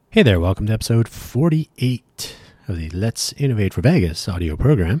Hey there, welcome to episode 48 of the Let's Innovate for Vegas audio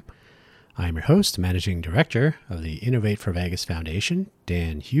program. I'm your host, Managing Director of the Innovate for Vegas Foundation,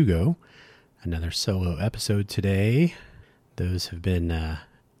 Dan Hugo. Another solo episode today. Those have been a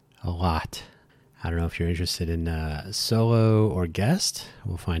lot. I don't know if you're interested in solo or guest.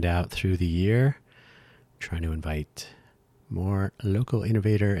 We'll find out through the year. I'm trying to invite more local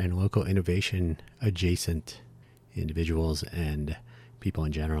innovator and local innovation adjacent individuals and people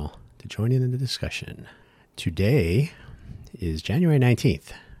in general to join in the discussion. Today is January 19th.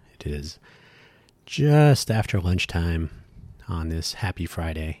 It is just after lunchtime on this happy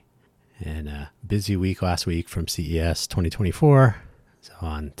Friday, and a busy week last week from CES 2024. So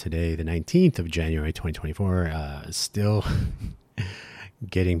on today, the 19th of January 2024, still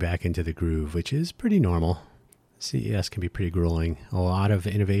getting back into the groove, which is pretty normal. CES can be pretty grueling. A lot of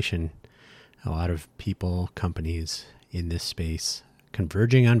innovation, a lot of people, companies in this space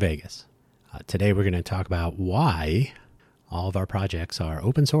converging on Vegas. Today we're going to talk about why all of our projects are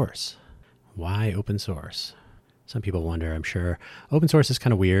open source. Why open source? Some people wonder, I'm sure. Open source is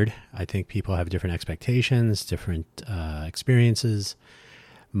kind of weird. I think people have different expectations, different experiences.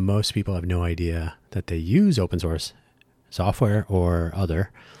 Most people have no idea that they use open source software or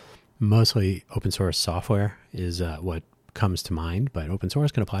other. Mostly open source software is what comes to mind, but open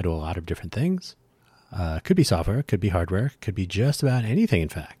source can apply to a lot of different things. Could be software, could be hardware, could be just about anything, in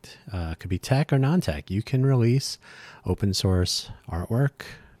fact. Could be tech or non-tech. You can release open source artwork,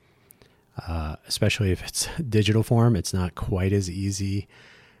 especially if it's digital form. It's not quite as easy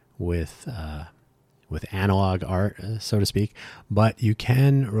with analog art, so to speak, but you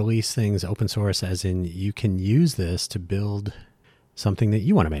can release things open source, as in you can use this to build something that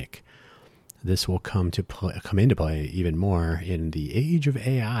you want to make. This will come into play even more in the age of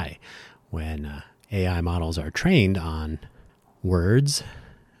AI, when AI models are trained on words,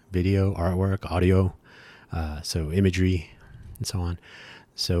 video, artwork, audio, so imagery, and so on.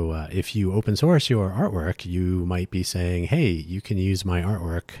 So if you open source your artwork, you might be saying, hey, you can use my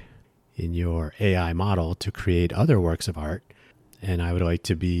artwork in your AI model to create other works of art, and I would like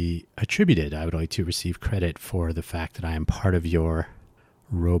to be attributed. I would like to receive credit for the fact that I am part of your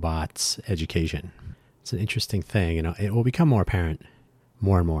robot's education. It's an interesting thing, and it will become more apparent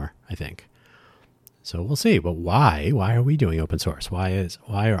more and more, I think. So we'll see. But why? Why are we doing open source? Why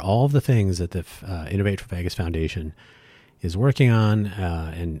are all of the things that the Innovate for Vegas Foundation is working on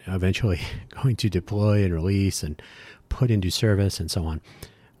and eventually going to deploy and release and put into service and so on?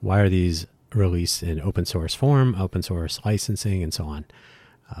 Why are these released in open source form, open source licensing, and so on?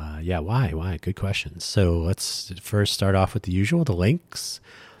 Why? Good questions. So let's first start off with the usual, the links.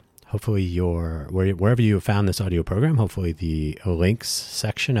 Hopefully wherever you have found this audio program, hopefully the links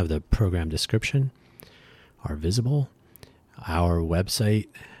section of the program description are visible. Our website,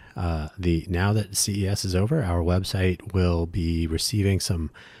 now that CES is over, our website will be receiving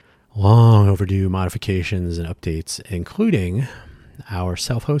some long overdue modifications and updates, including our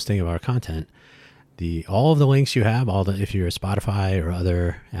self-hosting of our content. All of the links you have, if you're Spotify or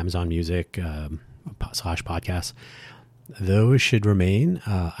other Amazon Music /podcasts, those should remain. Is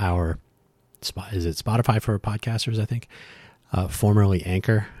it Spotify for podcasters, I think? Formerly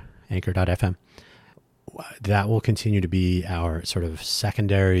Anchor.fm. That will continue to be our sort of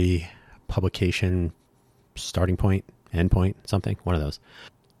secondary publication starting point, end point, something, one of those.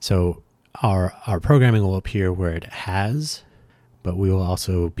 So our programming will appear where it has, but we will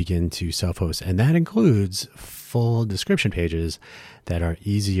also begin to self-host. And that includes full description pages that are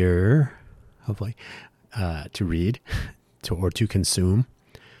easier, hopefully, to read or to consume.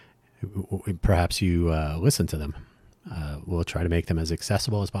 Perhaps you listen to them. We'll try to make them as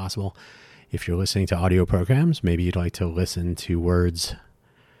accessible as possible. If you're listening to audio programs, maybe you'd like to listen to words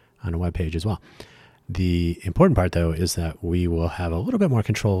on a web page as well. The important part, though, is that we will have a little bit more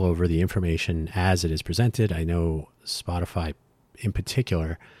control over the information as it is presented. I know Spotify in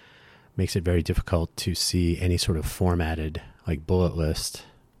particular makes it very difficult to see any sort of formatted, like bullet list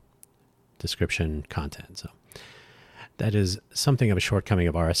description content. So that is something of a shortcoming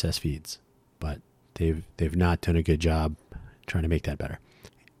of RSS feeds, but they've not done a good job trying to make that better.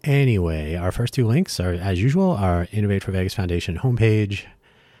 Anyway, our first two links are, as usual, our Innovate for Vegas Foundation homepage.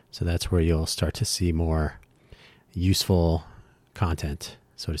 So that's where you'll start to see more useful content,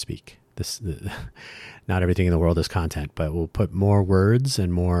 so to speak. Not everything in the world is content, but we'll put more words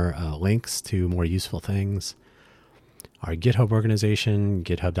and more links to more useful things. Our GitHub organization,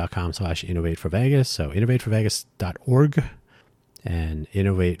 github.com/innovateforvegas. So innovateforvegas.org and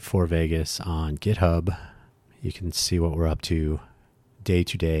Innovate for Vegas on GitHub. You can see what we're up to day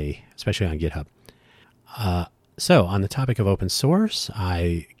to day, especially on GitHub. So on the topic of open source,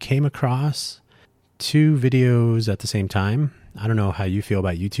 I came across 2 videos at the same time. I don't know how you feel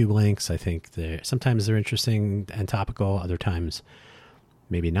about YouTube links. I think sometimes they're interesting and topical, other times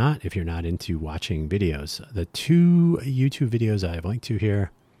maybe not if you're not into watching videos. The 2 YouTube videos I have linked to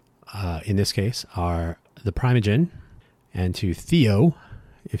here, in this case, are the Primeagen and to Theo,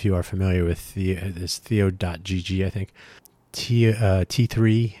 if you are familiar with this Theo.gg, I think.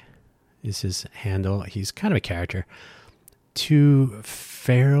 T3 is his handle. He's kind of a character. 2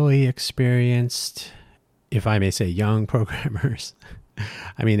 fairly experienced, if I may say, young programmers.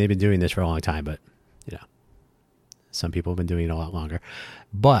 I mean, they've been doing this for a long time, but some people have been doing it a lot longer.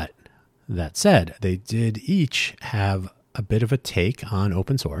 But that said, they did each have a bit of a take on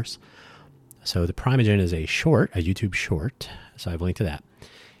open source. So the Primeagen is a YouTube short. So I've linked to that.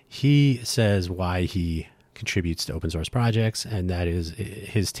 He says why he contributes to open source projects, and that is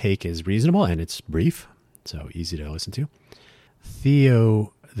his take is reasonable and it's brief, so easy to listen to.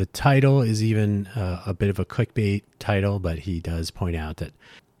 Theo, the title is even a bit of a clickbait title, but he does point out that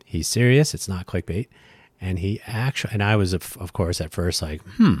he's serious. It's not clickbait. And and I was, of course, at first like,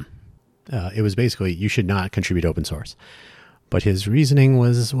 it was basically, you should not contribute open source. But his reasoning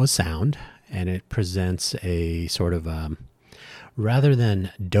was sound, and it presents a sort of, rather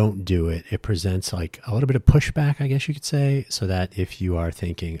than don't do it, it presents like a little bit of pushback, I guess you could say, so that if you are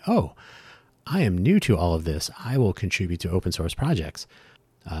thinking, oh, I am new to all of this, I will contribute to open source projects.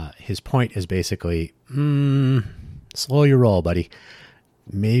 His point is basically, slow your roll, buddy.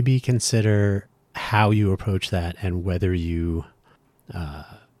 Maybe consider how you approach that and whether you,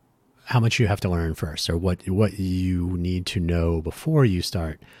 how much you have to learn first, or what you need to know before you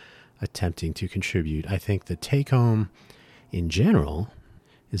start attempting to contribute. I think the take home in general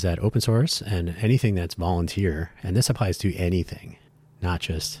is that open source and anything that's volunteer, and this applies to anything, not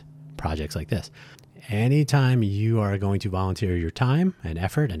just projects like this. Anytime you are going to volunteer your time and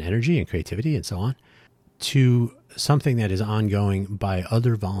effort and energy and creativity and so on to something that is ongoing by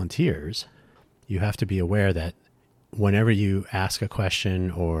other volunteers, you have to be aware that whenever you ask a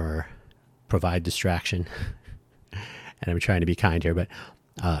question or provide distraction, and I'm trying to be kind here, but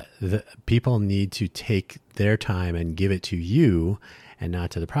the people need to take their time and give it to you and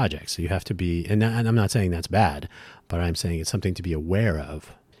not to the project. So you have to be, and I'm not saying that's bad, but I'm saying it's something to be aware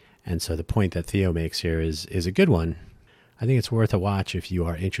of. And so the point that Theo makes here is a good one. I think it's worth a watch if you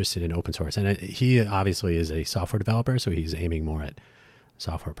are interested in open source. And he obviously is a software developer, so he's aiming more at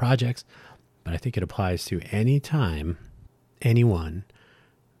software projects. But I think it applies to any time anyone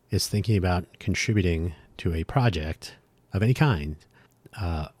is thinking about contributing to a project of any kind,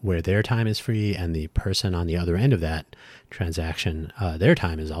 where their time is free and the person on the other end of that transaction, their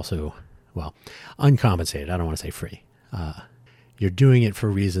time is also, well, uncompensated. I don't want to say free. You're doing it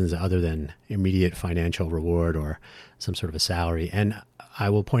for reasons other than immediate financial reward or some sort of a salary. And I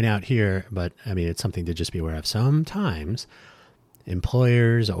will point out here, but I mean, it's something to just be aware of. Sometimes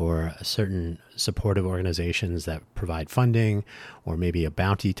employers or certain supportive organizations that provide funding, or maybe a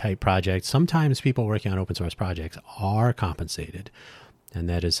bounty type project, sometimes people working on open source projects are compensated. And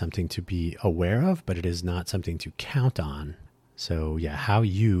that is something to be aware of, but it is not something to count on. So yeah, how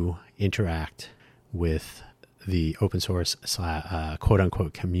you interact with the open source quote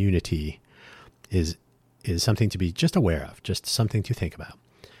unquote community is something to be just aware of, just something to think about.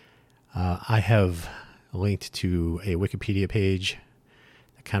 I have linked to a Wikipedia page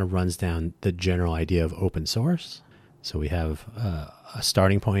that kind of runs down the general idea of open source. So we have a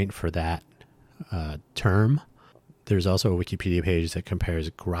starting point for that term. There's also a Wikipedia page that compares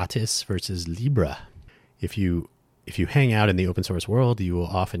gratis versus libre. If you hang out in the open source world, you will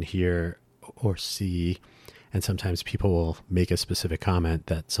often hear or see, and sometimes people will make a specific comment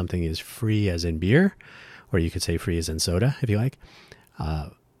that something is free as in beer, or you could say free as in soda if you like,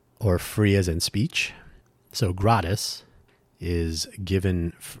 or free as in speech. So gratis is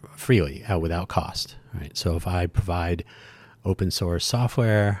given freely without cost, right? So if I provide open source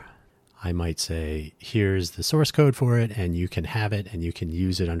software, I might say, here's the source code for it, and you can have it, and you can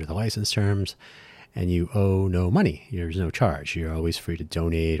use it under the license terms, and you owe no money. There's no charge. You're always free to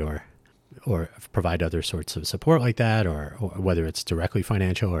donate or provide other sorts of support like that, or whether it's directly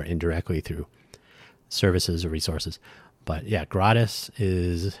financial or indirectly through services or resources. But yeah, gratis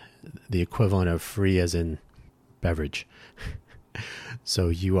is the equivalent of free as in beverage. So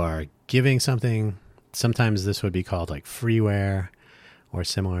you are giving something. Sometimes this would be called like freeware or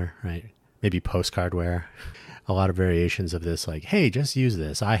similar, right? Maybe postcardware. A lot of variations of this, like, hey, just use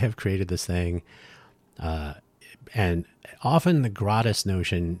this. I have created this thing. And often the gratis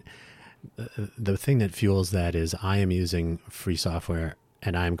notion, the thing that fuels that is I am using free software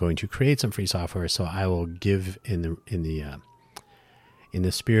and I'm going to create some free software. So I will give in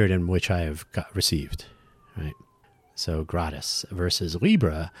the spirit in which I have received, right? So gratis versus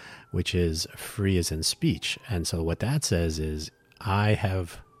Libra, which is free as in speech. And so what that says is I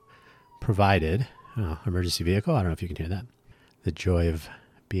have provided emergency vehicle. I don't know if you can hear that. The joy of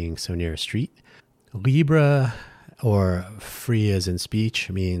being so near a street. Libra, or free as in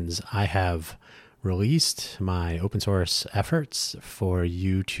speech, means I have released my open source efforts for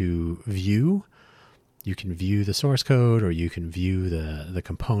you to view. You can view the source code, or you can view the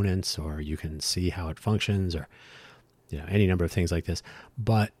components, or you can see how it functions, or any number of things like this.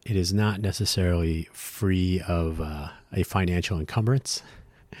 But it is not necessarily free of a financial encumbrance.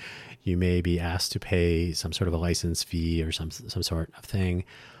 You may be asked to pay some sort of a license fee or some sort of thing.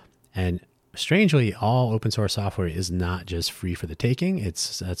 And strangely, all open source software is not just free for the taking.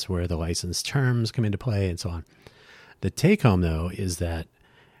 That's where the license terms come into play and so on. The take home, though, is that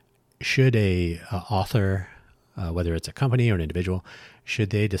should a author, whether it's a company or an individual, should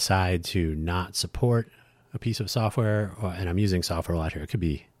they decide to not support a piece of software, and I'm using software a lot here, it could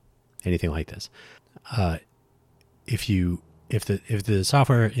be anything like this. If the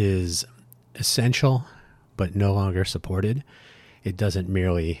software is essential but no longer supported, it doesn't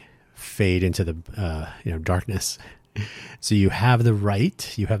merely fade into the darkness. So you have the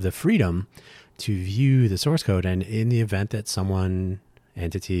right, you have the freedom to view the source code, and in the event that someone,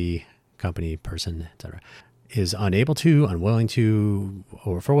 entity, company, person, etc., is unable to, unwilling to,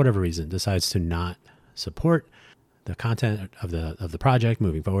 or for whatever reason decides to not support the content of the project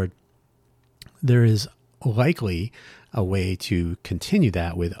moving forward, there is likely a way to continue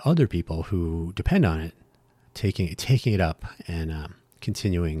that with other people who depend on it, taking it up and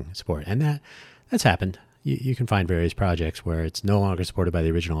continuing support. And that's happened. You can find various projects where it's no longer supported by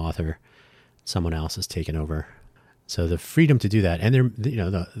the original author. Someone else has taken over. So the freedom to do that, and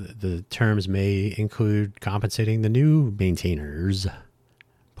the terms may include compensating the new maintainers,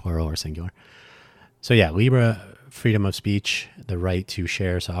 plural or singular. So yeah, Libra, freedom of speech, the right to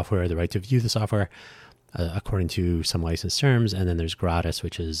share software, the right to view the software according to some license terms. And then there's gratis,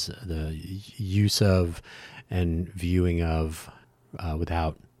 which is the use of and viewing of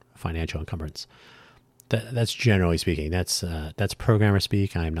without financial encumbrance. That's generally speaking. That's programmer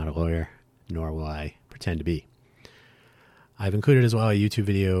speak. I am not a lawyer, nor will I pretend to be. I've included as well a YouTube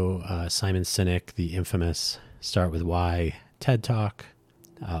video, Simon Sinek, the infamous Start With Why TED Talk.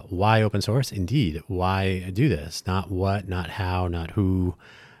 Why open source? Indeed. Why do this? Not what, not how, not who.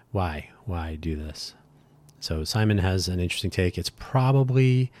 Why? Why do this? So Simon has an interesting take. It's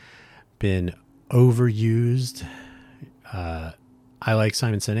probably been overused. I like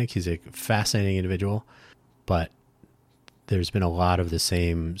Simon Sinek. He's a fascinating individual, but there's been a lot of the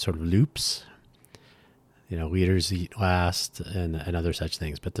same sort of loops. Leaders eat last and other such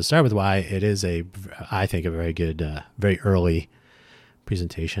things. But to start with why, it is I think, a very good, very early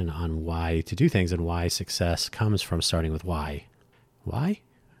presentation on why to do things and why success comes from starting with why. Why?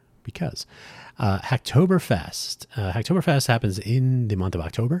 Because Hacktoberfest. Hacktoberfest happens in the month of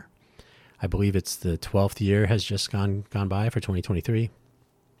October. I believe it's the 12th year has just gone by for 2023.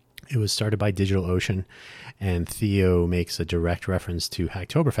 It was started by DigitalOcean, and Theo makes a direct reference to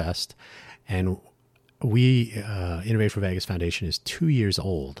Hacktoberfest. And we, Innovate for Vegas Foundation, is 2 years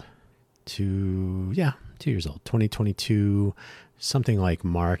old. 2 years old. 2022, something like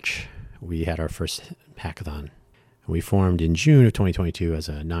March, we had our first hackathon. We formed in June of 2022 as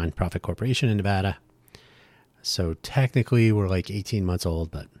a nonprofit corporation in Nevada. So technically we're like 18 months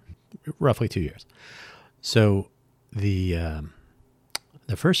old, but roughly 2 years. So the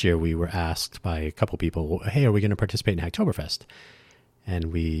first year we were asked by a couple people, hey, are we going to participate in Hacktoberfest?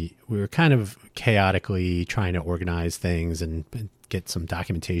 And we were kind of chaotically trying to organize things and get some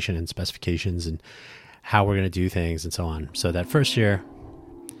documentation and specifications and how we're going to do things and so on. So that first year,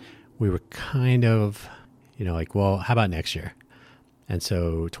 we were kind of, like, well, how about next year? And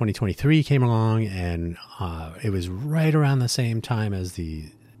so 2023 came along, and it was right around the same time as the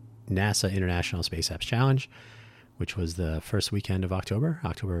NASA International Space Apps Challenge, which was the first weekend of October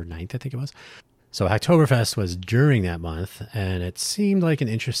 9th, I think it was. So Hacktoberfest was during that month, and it seemed like an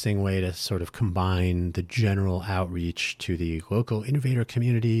interesting way to sort of combine the general outreach to the local innovator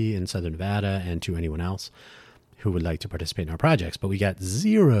community in Southern Nevada and to anyone else who would like to participate in our projects. But we got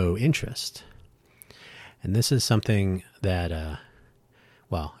zero interest. And this is something that,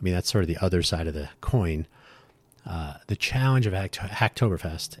 that's sort of the other side of the coin. The challenge of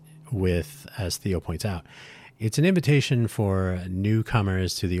Hacktoberfest with, as Theo points out, it's an invitation for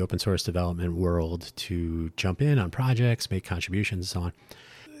newcomers to the open source development world to jump in on projects, make contributions, and so on.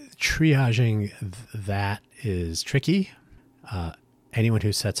 Triaging that is tricky. anyone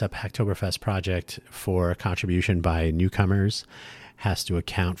who sets up Hacktoberfest project for a contribution by newcomers has to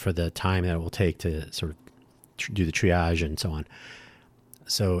account for the time that it will take to sort of do the triage and so on.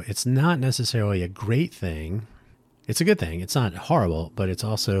 So it's not necessarily a great thing. It's a good thing. It's not horrible, but it's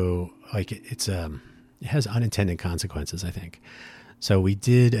also like it has unintended consequences, I think. So we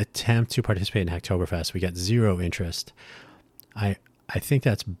did attempt to participate in Hacktoberfest. We got zero interest. I think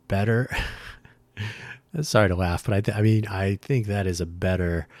that's better. Sorry to laugh, but I think that is a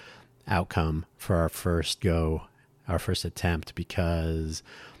better outcome for our first attempt, because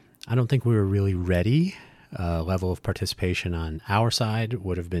I don't think we were really ready. Level of participation on our side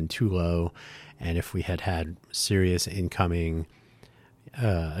would have been too low. And if we had had serious incoming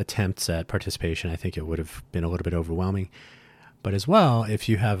attempts at participation, I think it would have been a little bit overwhelming. But as well, if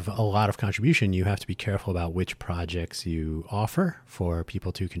you have a lot of contribution, you have to be careful about which projects you offer for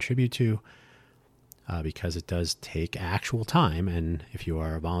people to contribute to, because it does take actual time. And if you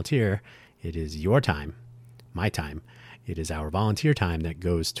are a volunteer, it is your time, my time. It is our volunteer time that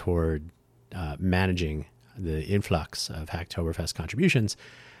goes toward managing the influx of Hacktoberfest contributions.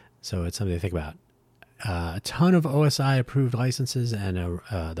 So it's something to think about. A ton of OSI approved licenses, and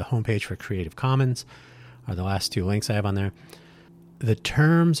the homepage for Creative Commons are the last two links I have on there. The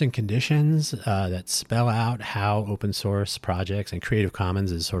terms and conditions that spell out how open source projects, and Creative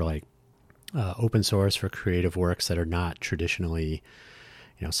Commons is sort of like open source for creative works that are not traditionally,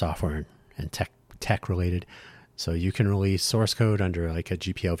 software and tech related. So you can release source code under like a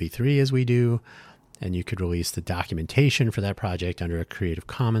GPL v3 as we do, and you could release the documentation for that project under a Creative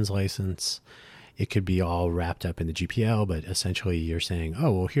Commons license. It could be all wrapped up in the GPL, but essentially you're saying,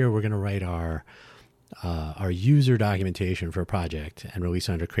 oh, well, here we're going to write our user documentation for a project and release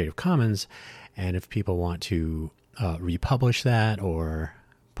it under Creative Commons. And if people want to republish that or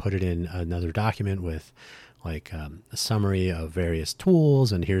put it in another document with like a summary of various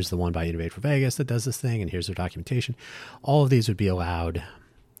tools, and here's the one by Innovate for Vegas that does this thing, and here's their documentation, all of these would be allowed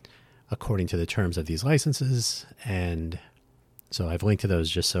according to the terms of these licenses. And so I've linked to those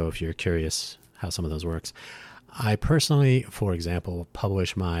just so if you're curious how some of those works. I personally, for example,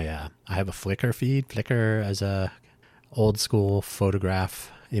 publish I have a Flickr feed. Flickr as a old school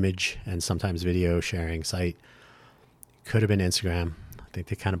photograph, image, and sometimes video sharing site. Could have been Instagram. I think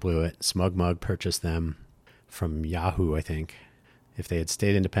they kind of blew it. SmugMug purchased them from Yahoo, I think. If they had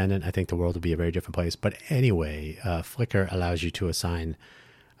stayed independent, I think the world would be a very different place. But anyway, Flickr allows you to assign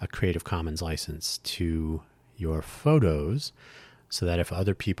a Creative Commons license to your photos so that if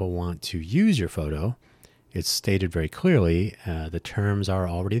other people want to use your photo, it's stated very clearly. The terms are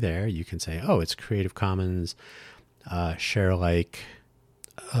already there. You can say, oh, it's Creative Commons share alike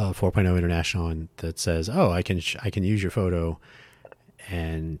 4.0 international, and that says, oh, I can use your photo,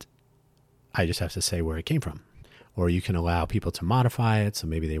 and I just have to say where it came from. Or you can allow people to modify it. So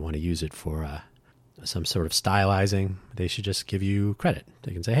maybe they want to use it for some sort of stylizing. They should just give you credit.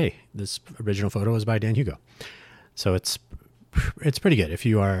 They can say, hey, this original photo is by Dan Hugo. So it's pretty good. If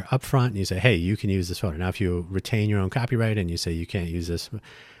you are upfront and you say, hey, you can use this photo. Now, if you retain your own copyright and you say you can't use this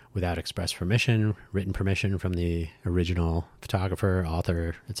without express permission, written permission from the original photographer,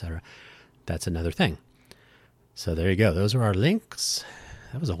 author, etc., that's another thing. So there you go. Those are our links.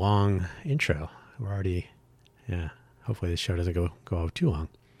 That was a long intro. We're already, hopefully this show doesn't go too long.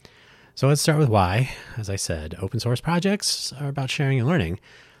 So let's start with why. As I said, open source projects are about sharing and learning.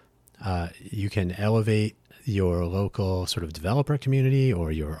 You can elevate your local sort of developer community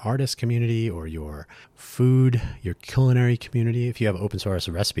or your artist community or your food, your culinary community. If you have open source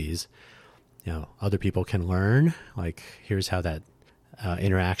recipes, other people can learn, like here's how that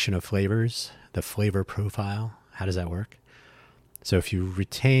interaction of flavors, the flavor profile, how does that work? So if you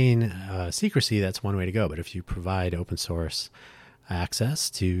retain secrecy, that's one way to go. But if you provide open source access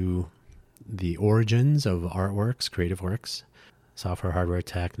to the origins of artworks, creative works, software, hardware,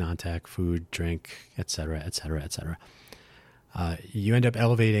 tech, non-tech, food, drink, et cetera, you end up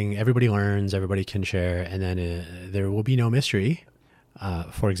elevating. Everybody learns, everybody can share, and then there will be no mystery.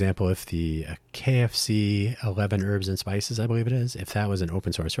 For example, if the KFC 11 herbs and spices, I believe it is, if that was an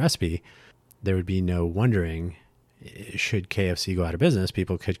open source recipe, there would be no wondering, should KFC go out of business,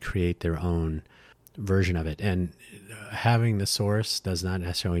 people could create their own version of it. And having the source does not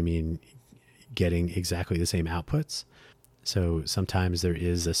necessarily mean getting exactly the same outputs. So sometimes there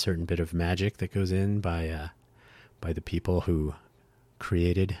is a certain bit of magic that goes in by the people who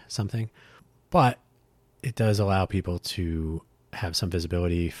created something, but it does allow people to have some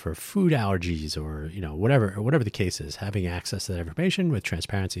visibility for food allergies or whatever the case is. Having access to that information with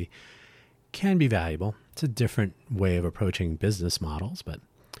transparency can be valuable. It's a different way of approaching business models, but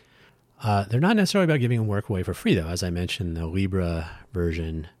They're not necessarily about giving work away for free, though. As I mentioned, the Libra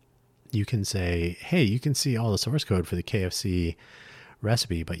version, you can say, hey, you can see all the source code for the KFC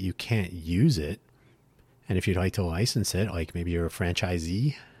recipe, but you can't use it. And if you'd like to license it, like maybe you're a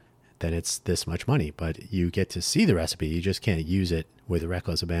franchisee, then it's this much money, but you get to see the recipe. You just can't use it with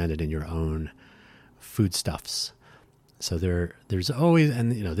reckless abandon in your own foodstuffs. So there's always,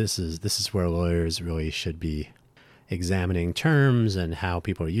 and this is where lawyers really should be examining terms and how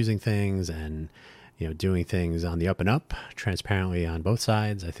people are using things, and doing things on the up and up transparently on both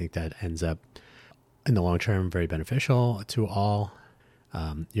sides. I think that ends up in the long term very beneficial to all.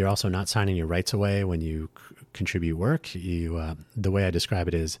 You're also not signing your rights away when you contribute work. The way I describe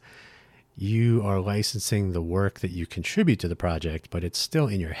it is, you are licensing the work that you contribute to the project, but it's still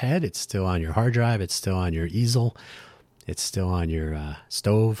in your head. It's still on your hard drive. It's still on your easel. It's still on your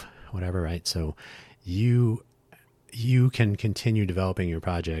stove, whatever, right? So you can continue developing your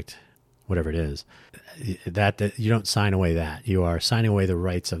project, whatever it is. That you don't sign away that. You are signing away the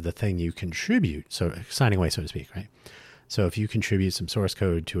rights of the thing you contribute. So signing away, so to speak, right? So if you contribute some source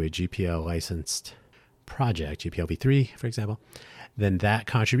code to a GPL licensed project, GPL v3, for example, then that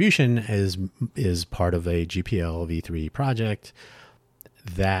contribution is part of a GPL v3 project.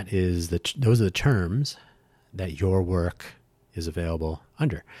 Those are the terms that your work is available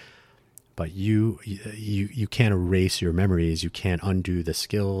under. But you can't erase your memories. You can't undo the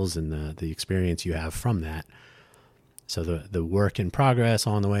skills and the experience you have from that. So the work in progress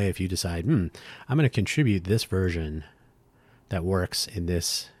along the way, if you decide, I'm going to contribute this version that works in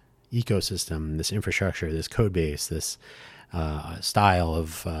this ecosystem, this infrastructure, this code base, this style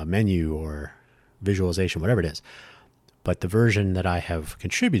of menu or visualization, whatever it is. But the version that I have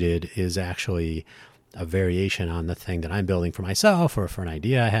contributed is actually a variation on the thing that I'm building for myself or for an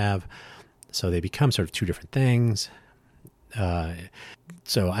idea I have. So they become sort of two different things.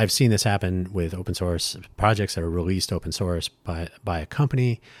 So I've seen this happen with open source projects that are released open source by a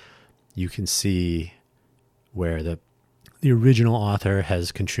company. You can see where the original author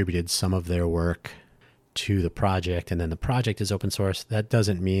has contributed some of their work to the project, and then the project is open source. That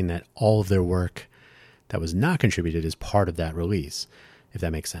doesn't mean that all of their work that was not contributed is part of that release, if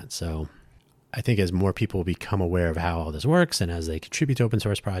that makes sense. So I think as more people become aware of how all this works, and as they contribute to open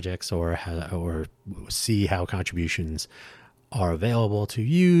source projects or see how contributions are available to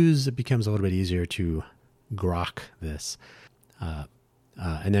use, it becomes a little bit easier to grok this.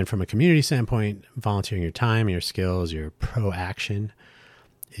 And then from a community standpoint, volunteering your time, your skills, your pro-action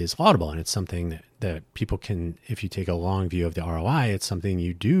is laudable. And it's something that people can, if you take a long view of the ROI, it's something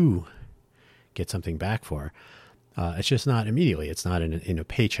you do get something back for. It's just not immediately. It's not in a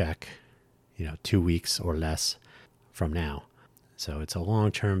paycheck, 2 weeks or less from now. So it's a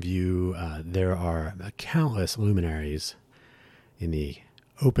long-term view. There are countless luminaries in the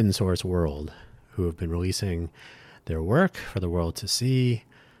open source world who have been releasing their work for the world to see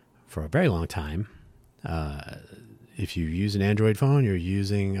for a very long time. If you use an Android phone, you're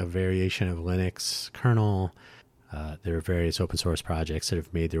using a variation of Linux kernel. There are various open source projects that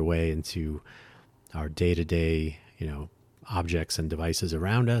have made their way into our day-to-day, objects and devices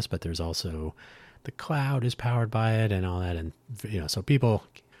around us, but there's also the cloud is powered by it and all that. And, so people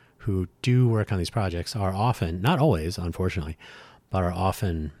who do work on these projects are often, not always, unfortunately, but are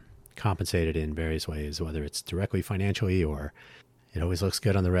often compensated in various ways, whether it's directly financially or it always looks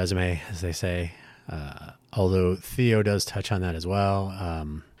good on the resume, as they say. Although Theo does touch on that as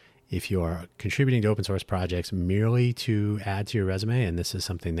well. If you are contributing to open source projects merely to add to your resume, and this is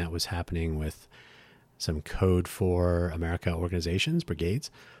something that was happening with some Code for America organizations, brigades,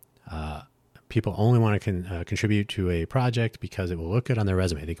 people only want to contribute to a project because it will look good on their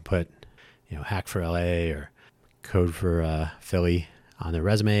resume. They can put, Hack for LA or Code for Philly on their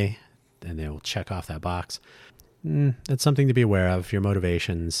resume, and they will check off that box. That's something to be aware of. Your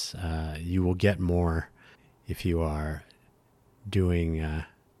motivations, you will get more if you are doing your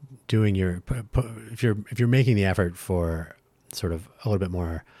if you're making the effort for sort of a little bit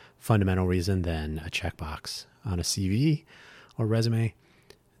more fundamental reason than a checkbox on a CV or resume.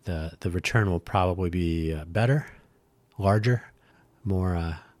 The return will probably be better, larger,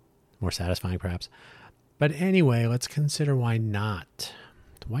 more satisfying perhaps. But anyway, let's consider why not.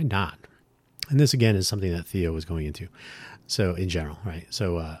 Why not? And this again is something that Theo was going into. So in general, right?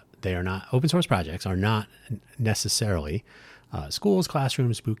 So they are not, open source projects are not necessarily schools,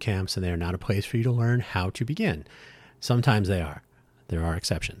 classrooms, boot camps, and they are not a place for you to learn how to begin. Sometimes they are. There are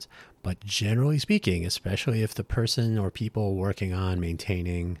exceptions. But generally speaking, especially if the person or people working on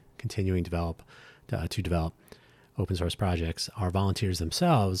maintaining, continuing to develop open source projects are volunteers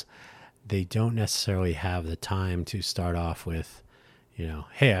themselves, they don't necessarily have the time to start off with,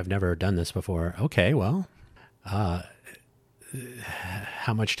 Hey, I've never done this before. Okay, well, how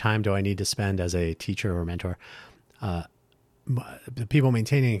much time do I need to spend as a teacher or mentor? The people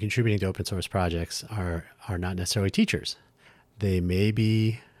maintaining and contributing to open source projects are not necessarily teachers. They may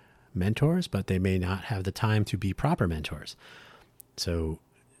be mentors, but they may not have the time to be proper mentors. So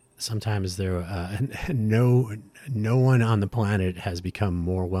sometimes no one on the planet has become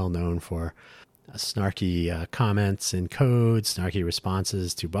more well known for snarky comments in code, snarky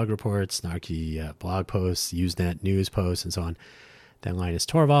responses to bug reports, snarky blog posts, Usenet news posts, and so on than Linus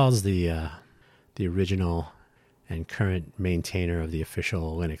Torvalds, the original and current maintainer of the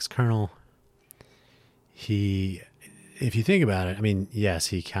official Linux kernel. If you think about it, I mean, yes,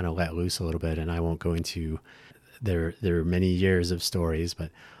 he kind of let loose a little bit, and I won't go into there are many years of stories, but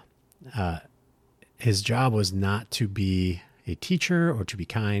his job was not to be a teacher or to be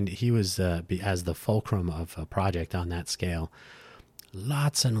kind. He was as the fulcrum of a project on that scale.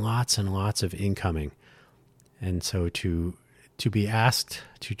 Lots and lots and lots of incoming, and so to be asked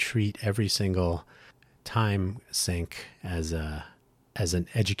to treat every single time sink as an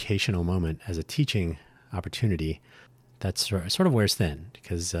educational moment, as a teaching opportunity, that's sort of wears thin,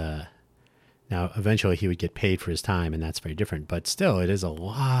 because now eventually he would get paid for his time, and that's very different. But still, it is a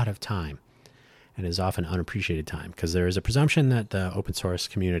lot of time, and is often unappreciated time, because there is a presumption that the open source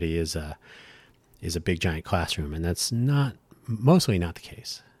community is a big giant classroom, and that's mostly not the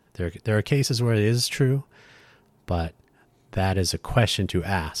case. There are cases where it is true, but that is a question to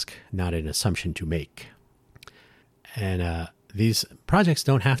ask, not an assumption to make. And these projects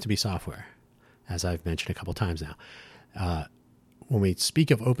don't have to be software, as I've mentioned a couple times now. When we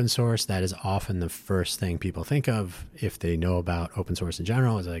speak of open source, that is often the first thing people think of if they know about open source in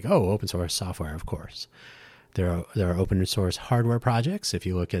general. It's like, oh, open source software, of course. There are open source hardware projects. If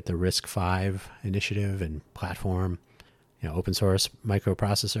you look at the RISC-V initiative and platform, open source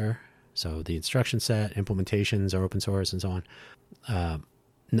microprocessor. So the instruction set, implementations are open source, and so on.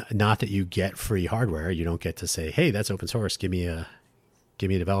 Not that you get free hardware. You don't get to say, hey, that's open source. Give me a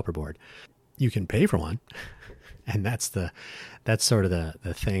developer board. You can pay for one. And that's sort of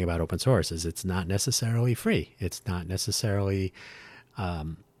the thing about open source, is it's not necessarily free. It's not necessarily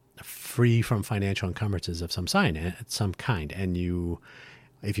free from financial encumbrances of some kind. And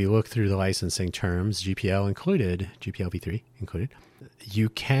if you look through the licensing terms, GPL included, GPL v3 included, you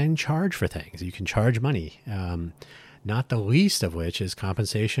can charge for things. You can charge money, not the least of which is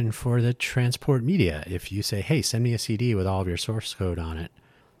compensation for the transport media. If you say, hey, send me a CD with all of your source code on it,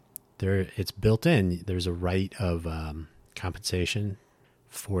 it's built in. There's a right of compensation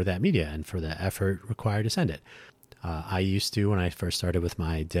for that media and for the effort required to send it. I used to, when I first started with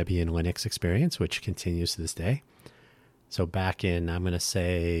my Debian Linux experience, which continues to this day. So back in, I'm going to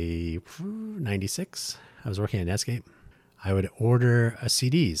say 96, I was working at Netscape. I would order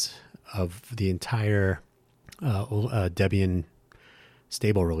CDs of the entire Debian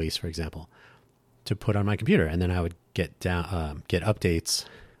stable release, for example, to put on my computer. And then I would get updates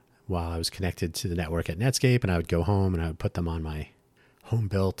while I was connected to the network at Netscape, and I would go home and I would put them on my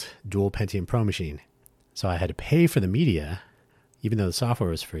home-built dual Pentium Pro machine. So I had to pay for the media, even though the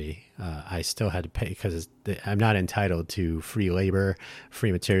software was free. I still had to pay because I'm not entitled to free labor,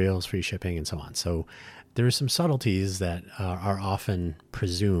 free materials, free shipping, and so on. So there are some subtleties that are often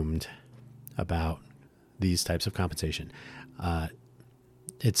presumed about these types of compensation.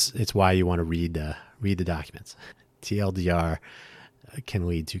 It's why you want to read the documents. TLDR can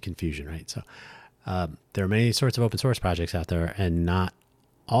lead to confusion, right? So there are many sorts of open source projects out there, and not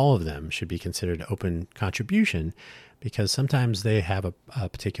all of them should be considered open contribution, because sometimes they have a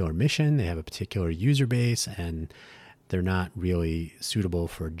particular mission, they have a particular user base, and they're not really suitable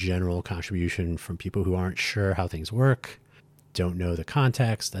for general contribution from people who aren't sure how things work, don't know the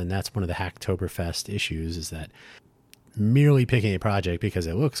context. And that's one of the Hacktoberfest issues, is that merely picking a project because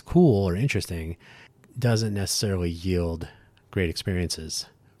it looks cool or interesting doesn't necessarily yield great experiences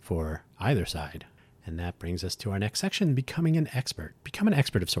for either side. And that brings us to our next section, becoming an expert. Become an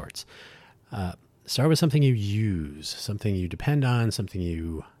expert of sorts. Start with something you use, something you depend on, something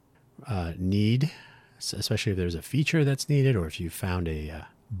you need, especially if there's a feature that's needed, or if you found a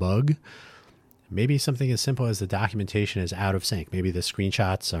bug. Maybe something as simple as the documentation is out of sync. Maybe the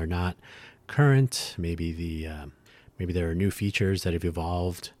screenshots are not current. Maybe there are new features that have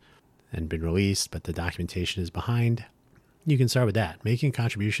evolved and been released, but the documentation is behind. You can start with that, making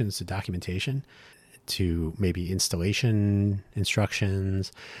contributions to documentation, to maybe installation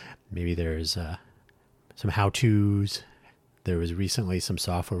instructions. Maybe there's some how-tos. There was recently some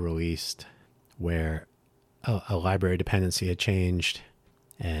software released where a library dependency had changed,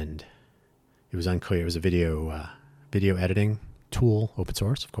 and it was unclear. It was a video editing tool, open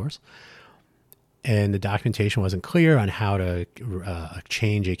source, of course. And the documentation wasn't clear on how to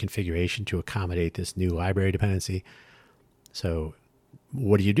change a configuration to accommodate this new library dependency. So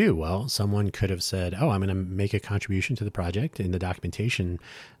what do you do? Well, someone could have said, oh, I'm going to make a contribution to the project in the documentation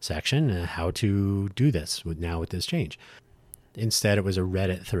section, how to do this with this change. Instead, it was a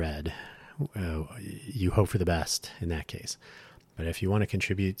Reddit thread. You hope for the best in that case. But if you want to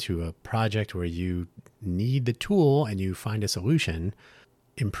contribute to a project where you need the tool and you find a solution,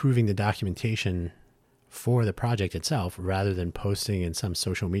 improving the documentation for the project itself rather than posting in some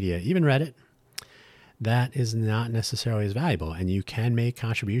social media, even Reddit, that is not necessarily as valuable. And you can make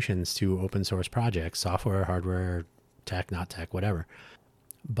contributions to open source projects, software, hardware, tech, not tech, whatever,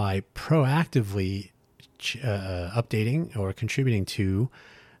 by proactively updating or contributing to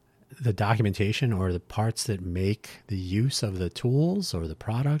the documentation or the parts that make the use of the tools or the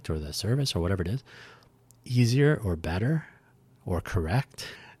product or the service or whatever it is easier or better or correct.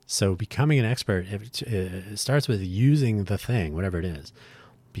 So becoming an expert, it starts with using the thing, whatever it is,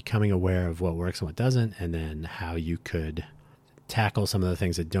 becoming aware of what works and what doesn't, and then how you could tackle some of the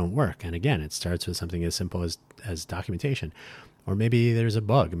things that don't work. And again, it starts with something as simple as documentation. Or maybe there's a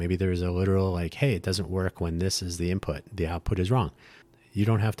bug. Maybe there's a literal like, hey, it doesn't work when this is the input. The output is wrong. You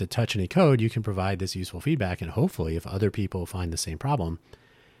don't have to touch any code. You can provide this useful feedback. And hopefully, if other people find the same problem,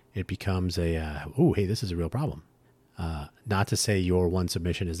 it becomes oh, hey, this is a real problem. Not to say your one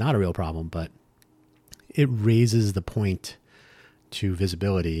submission is not a real problem, but it raises the point to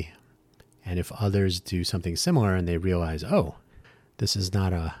visibility. And if others do something similar and they realize, oh, this is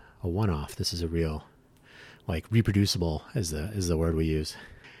not a one-off, this is a real, like reproducible is the word we use.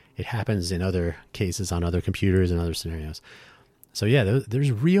 It happens in other cases on other computers and other scenarios. So yeah,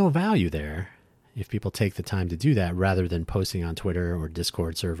 there's real value there if people take the time to do that rather than posting on Twitter or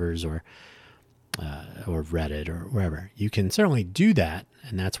Discord servers or Reddit or wherever. You can certainly do that,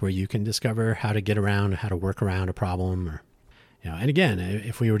 and that's where you can discover how to get around, how to work around a problem, or and again,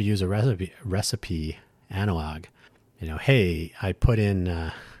 if we were to use a recipe analog, hey, I put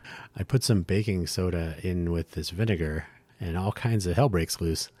some baking soda in with this vinegar, and all kinds of hell breaks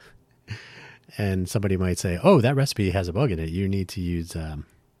loose. And somebody might say, oh, that recipe has a bug in it. You need to use,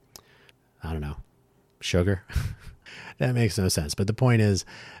 sugar. That makes no sense. But the point is,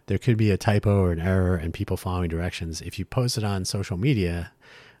 there could be a typo or an error and people following directions. If you post it on social media,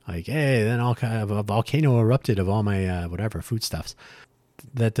 like, hey, then all kind of a volcano erupted of all my foodstuffs,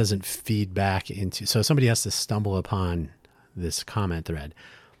 that doesn't feed back into. So somebody has to stumble upon this comment thread.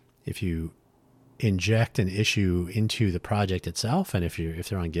 If you inject an issue into the project itself, and if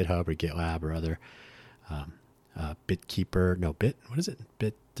they're on GitHub or GitLab or other Bitbucket,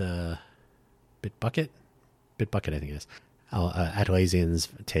 I think it is. Atlassian's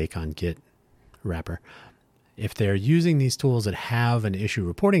take on Git wrapper. If they're using these tools that have an issue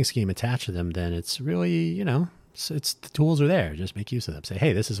reporting scheme attached to them, then it's really, it's the tools are there. Just make use of them. Say,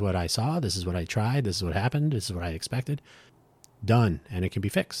 hey, this is what I saw. This is what I tried. This is what happened. This is what I expected. Done. And it can be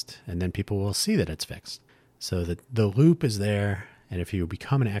fixed. And then people will see that it's fixed. So that the loop is there. And if you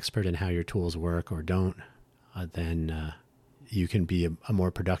become an expert in how your tools work or don't, then you can be a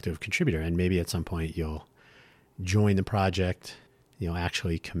more productive contributor. And maybe at some point you'll join the project,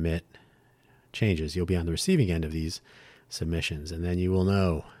 actually commit changes. You'll be on the receiving end of these submissions, and then you will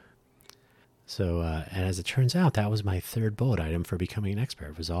know. So, and as it turns out, that was my third bullet item for becoming an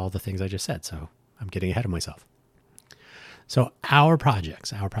expert, was all the things I just said. So I'm getting ahead of myself. So our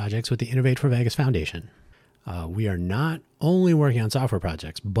projects with the Innovate for Vegas Foundation, we are not only working on software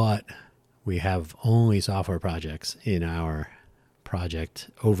projects, but we have only software projects in our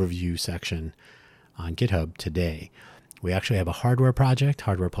project overview section on GitHub today. We actually have a hardware project,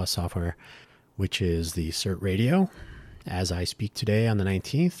 Hardware Plus Software, which is the CERT Radio. As I speak today on the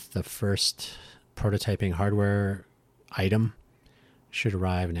 19th, the first prototyping hardware item should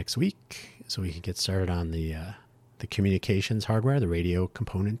arrive next week, so we can get started on the communications hardware, the radio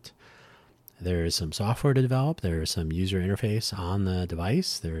component. There is some software to develop. There is some user interface on the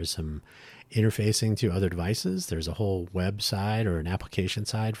device. There is some interfacing to other devices. There's a whole web side or an application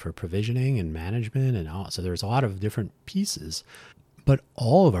side for provisioning and management and all. So there's a lot of different pieces. But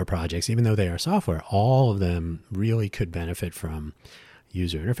all of our projects, even though they are software, all of them really could benefit from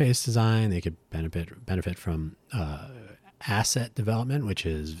user interface design. They could benefit from asset development, which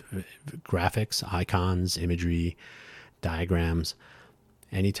is graphics, icons, imagery, diagrams.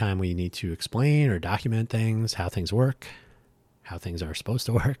 Anytime we need to explain or document things, how things work, how things are supposed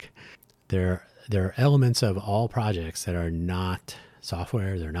to work, there are elements of all projects that are not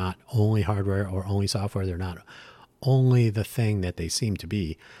software. They're not only hardware or only software. They're not only the thing that they seem to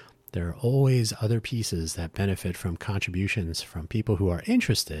be. There are always other pieces that benefit from contributions from people who are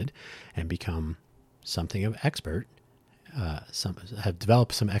interested and become something of expert, have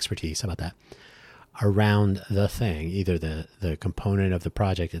developed some expertise, how about that, around the thing, either the component of the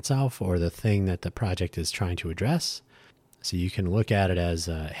project itself or the thing that the project is trying to address. So you can look at it as,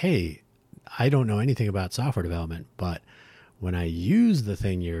 hey, I don't know anything about software development, but when I use the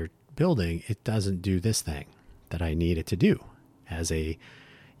thing you're building, it doesn't do this thing that I need it to do as a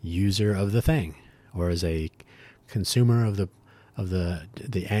user of the thing or as a consumer of the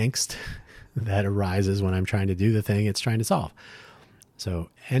angst that arises when I'm trying to do the thing it's trying to solve. So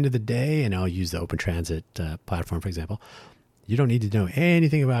end of the day, and I'll use the Open Transit platform, for example, you don't need to know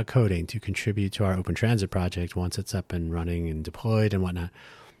anything about coding to contribute to our Open Transit project once it's up and running and deployed and whatnot.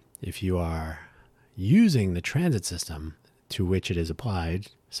 If you are using the transit system to which it is applied,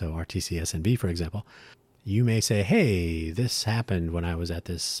 so RTC SNB, for example, you may say, hey, this happened when I was at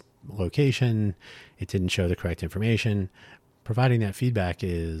this location. It didn't show the correct information. Providing that feedback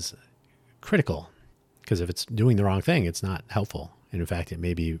is critical because if it's doing the wrong thing, it's not helpful. And in fact, it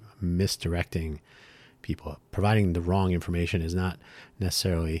may be misdirecting people. Providing the wrong information is not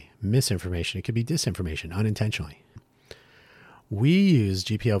necessarily misinformation. It could be disinformation unintentionally. We use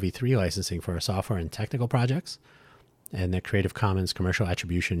GPL v3 licensing for our software and technical projects, and the Creative Commons Commercial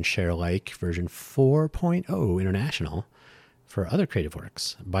Attribution Share Alike version 4.0 international for other creative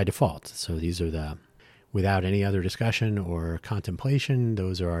works by default. So these are without any other discussion or contemplation,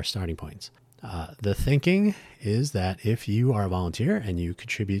 those are our starting points. The thinking is that if you are a volunteer and you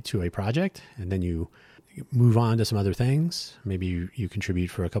contribute to a project and then you move on to some other things, maybe you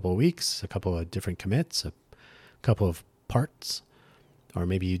contribute for a couple of weeks, a couple of different commits, a couple of parts, or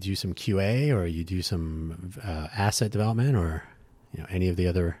maybe you do some QA or you do some asset development or any of the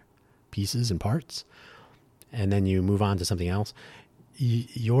other pieces and parts, and then you move on to something else.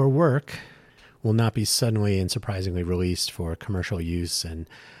 Your work will not be suddenly and surprisingly released for commercial use and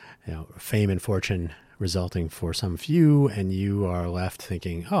fame and fortune resulting for some few, and you are left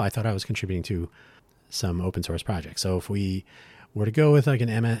thinking, oh, I thought I was contributing to some open source project. So if we were to go with like an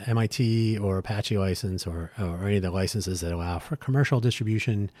MIT or Apache license or any of the licenses that allow for commercial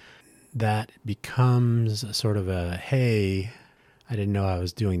distribution, that becomes sort of a, hey, I didn't know I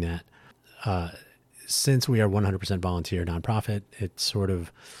was doing that. Since we are 100% volunteer nonprofit, it's a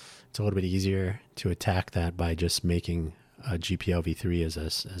little bit easier to attack that by just making a GPL v3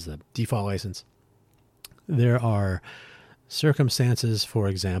 as the default license. There are circumstances, for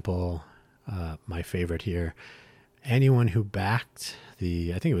example, my favorite here, anyone who backed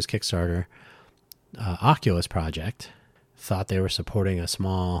I think it was Kickstarter, Oculus project, thought they were supporting a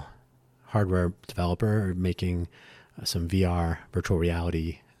small hardware developer making some VR virtual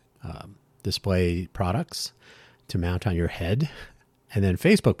reality display products to mount on your head, and then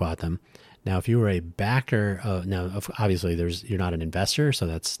Facebook bought them. Now, if you were a backer, now obviously you're not an investor, so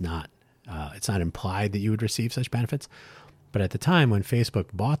that's not it's not implied that you would receive such benefits. But at the time when Facebook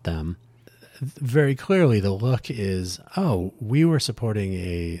bought them, very clearly the look is, oh, we were supporting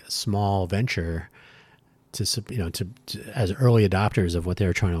a small venture to as early adopters of what they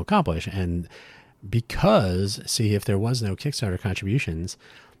were trying to accomplish. And because, see, if there was no Kickstarter contributions,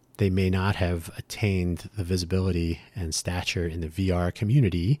 they may not have attained the visibility and stature in the VR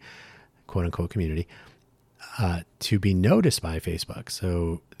community, quote unquote community, to be noticed by Facebook.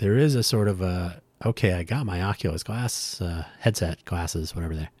 So there is a sort of okay, I got my Oculus headset glasses,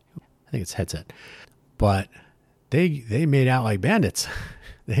 whatever I think it's headset, but they made out like bandits.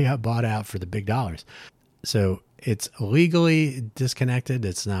 They got bought out for the big dollars. So it's legally disconnected.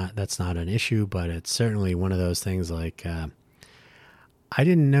 That's not an issue, but it's certainly one of those things like, I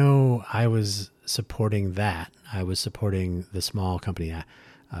didn't know I was supporting that. I was supporting the small company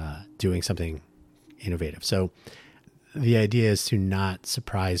doing something innovative. So the idea is to not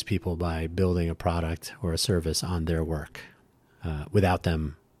surprise people by building a product or a service on their work without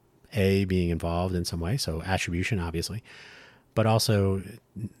them being involved in some way, so attribution obviously, but also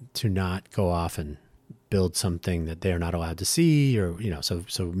to not go off and build something that they're not allowed to see, or so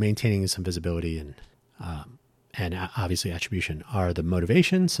maintaining some visibility and obviously attribution are the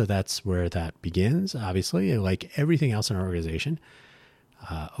motivation. So that's where that begins. Obviously, like everything else in our organization,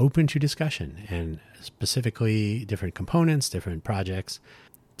 open to discussion, and specifically different components, different projects,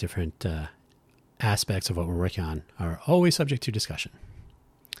 different aspects of what we're working on are always subject to discussion.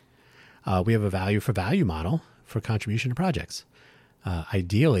 We have a value for value model for contribution to projects.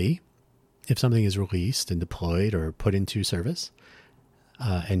 Ideally, if something is released and deployed or put into service,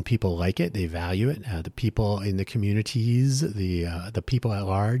 and people like it, they value it, the people in the communities, the people at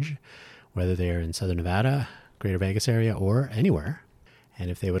large, whether they're in Southern Nevada, Greater Vegas area, or anywhere, And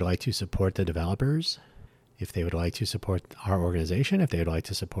if they would like to support the developers, if they would like to support our organization, if they would like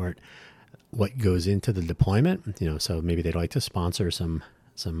to support what goes into the deployment, so maybe they'd like to sponsor some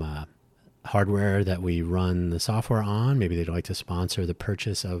hardware that we run the software on. Maybe they'd like to sponsor the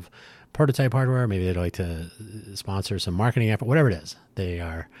purchase of prototype hardware. Maybe they'd like to sponsor some marketing effort, whatever it is. They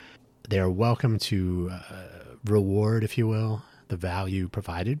are welcome to reward, if you will, the value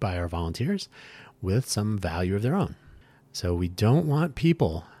provided by our volunteers with some value of their own. So we don't want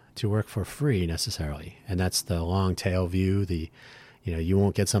people to work for free necessarily. And that's the long tail view. You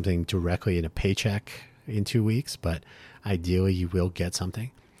won't get something directly in a paycheck in 2 weeks, but ideally you will get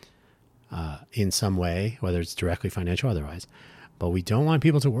something in some way, whether it's directly financial or otherwise. But we don't want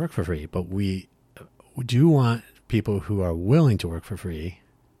people to work for free, but we do want people who are willing to work for free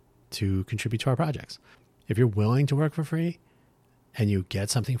to contribute to our projects. If you're willing to work for free and you get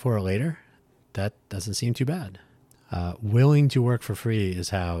something for it later, that doesn't seem too bad. Willing to work for free is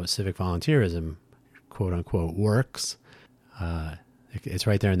how civic volunteerism, quote unquote, works. It's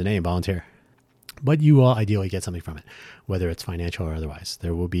right there in the name, volunteer. But you will ideally get something from it, whether it's financial or otherwise.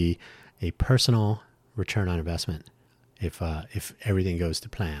 There will be a personal return on investment if everything goes to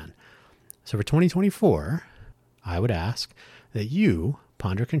plan. So for 2024, I would ask that you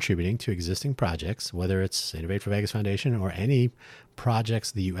ponder contributing to existing projects, whether it's Innovate for Vegas Foundation or any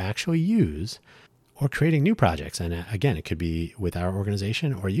projects that you actually use, or creating new projects. And again, it could be with our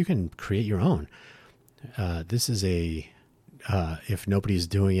organization, or you can create your own. This is if nobody's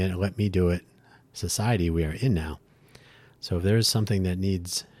doing it, let me do it society we are in now. So if there's something that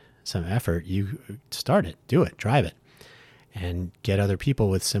needs some effort, you start it, do it, drive it, and get other people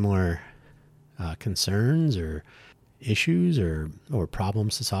with similar concerns or issues or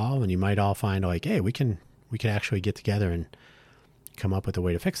problems to solve. And you might all find like, hey, we could actually get together and come up with a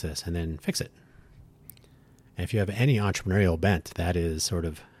way to fix this, and then fix it. And if you have any entrepreneurial bent, that is sort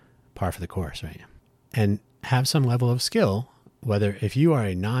of par for the course, right? And have some level of skill, whether if you are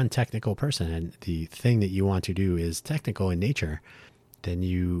a non-technical person and the thing that you want to do is technical in nature, then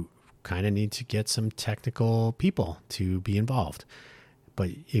you kind of need to get some technical people to be involved.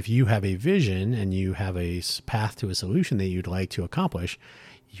 But if you have a vision and you have a path to a solution that you'd like to accomplish,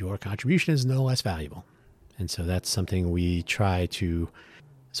 your contribution is no less valuable. And so that's something we try to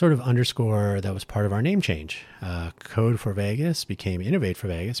sort of underscore. That was part of our name change. Code for Vegas became Innovate for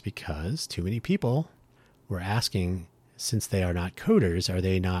Vegas because too many people were asking, since they are not coders, are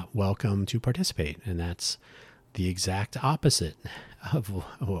they not welcome to participate? And that's the exact opposite of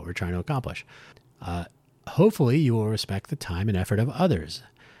what we're trying to accomplish. Hopefully you will respect the time and effort of others.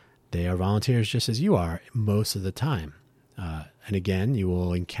 They are volunteers just as you are most of the time. And again, you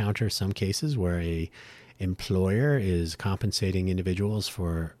will encounter some cases where a employer is compensating individuals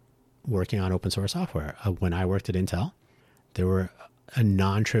for working on open source software. When I worked at Intel, there were a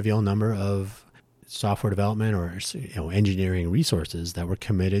non-trivial number of software development or engineering resources that were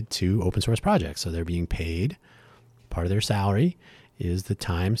committed to open source projects. So they're being paid. Part of their salary is the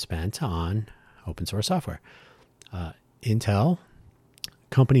time spent on open source software. Intel,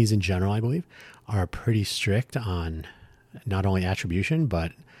 companies in general, I believe, are pretty strict on not only attribution,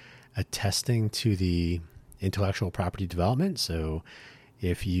 but attesting to the intellectual property development. So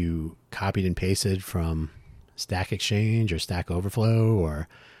if you copied and pasted from Stack Exchange or Stack Overflow, or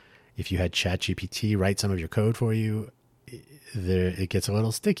if you had ChatGPT write some of your code for you, it gets a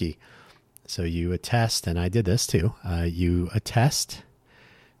little sticky. So you attest, and I did this too, you attest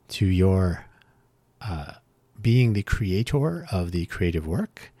to your being the creator of the creative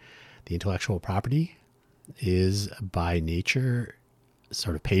work. The intellectual property is by nature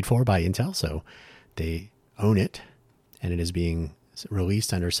sort of paid for by Intel, so they own it, and it is being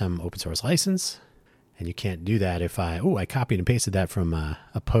released under some open source license. And you can't do that if I copied and pasted that from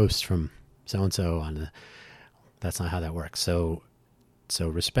a post from so-and-so on that's not how that works. So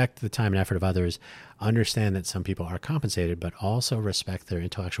respect the time and effort of others, understand that some people are compensated, but also respect their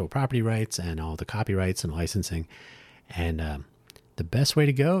intellectual property rights and all the copyrights and licensing. And the best way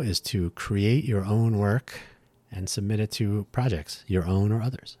to go is to create your own work and submit it to projects, your own or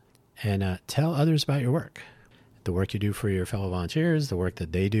others. And tell others about your work, the work you do for your fellow volunteers, the work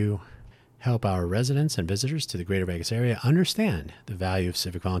that they do. Help our residents and visitors to the greater Vegas area understand the value of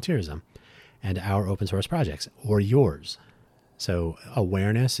civic volunteerism and our open source projects, or yours. So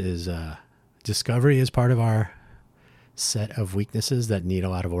awareness is, discovery is part of our set of weaknesses that need a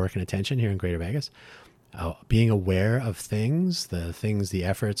lot of work and attention here in Greater Vegas. Being aware of things, the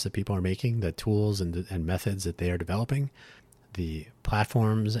efforts that people are making, the tools and methods that they are developing, the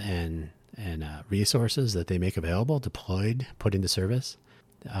platforms and resources that they make available, deployed, put into service.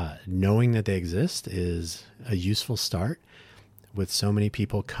 Knowing that they exist is a useful start. with so many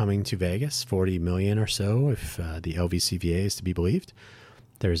people coming to Vegas, 40 million or so, if the LVCVA is to be believed,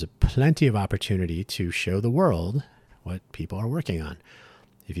 there's plenty of opportunity to show the world what people are working on.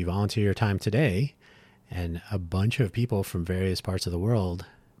 If you volunteer your time today and a bunch of people from various parts of the world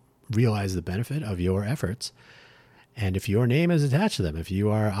realize the benefit of your efforts, and if your name is attached to them, if you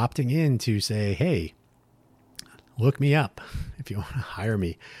are opting in to say, hey, look me up, if you want to hire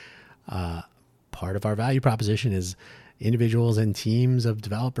me, part of our value proposition is individuals and teams of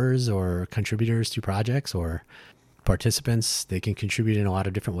developers or contributors to projects or participants. They can contribute in a lot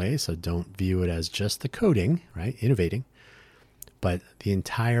of different ways. So don't view it as just the coding, right? Innovating. But the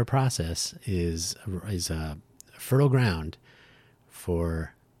entire process is a fertile ground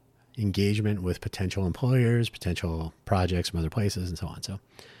for engagement with potential employers, potential projects from other places, and so on. So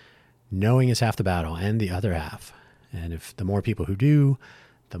knowing is half the battle and the other half. And if the more people who do,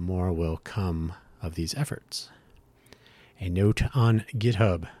 the more will come of these efforts. A note on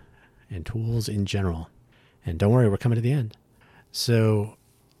GitHub and tools in general. And don't worry, we're coming to the end. So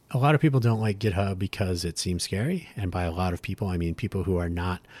a lot of people don't like GitHub because it seems scary. And by a lot of people, I mean people who are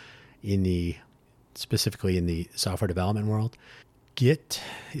not specifically in the software development world. Git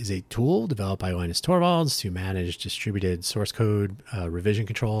is a tool developed by Linus Torvalds to manage distributed source code revision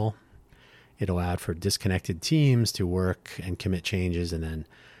control. It allowed for disconnected teams to work and commit changes and then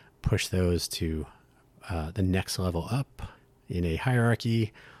push those to the next level up in a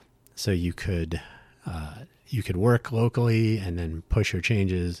hierarchy. So you could work locally and then push your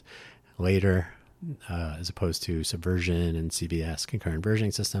changes later, as opposed to Subversion and CVS, concurrent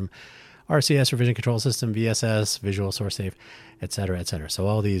versioning system, RCS, revision control system, VSS, visual source safe, et cetera, et cetera. So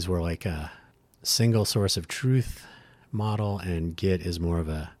all these were like a single source of truth model, and Git is more of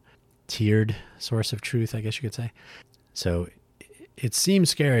a tiered source of truth, I guess you could say. So it seems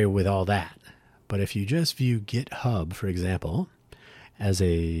scary with all that. But if you just view GitHub, for example, as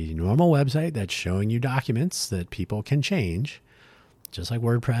a normal website that's showing you documents that people can change, just like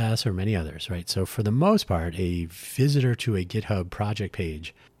WordPress or many others, right? So for the most part, a visitor to a GitHub project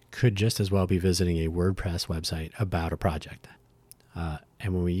page could just as well be visiting a WordPress website about a project.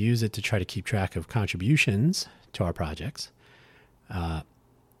 And when we use it to try to keep track of contributions to our projects,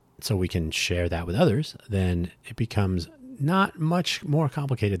 so we can share that with others, then it becomes not much more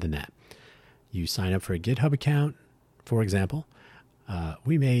complicated than that. You sign up for a GitHub account, for example.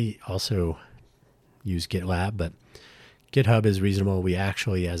 We may also use GitLab, but GitHub is reasonable. We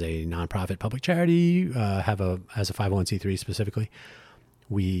actually, as a nonprofit public charity, as a 501c3 specifically,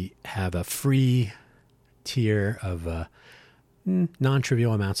 we have a free tier of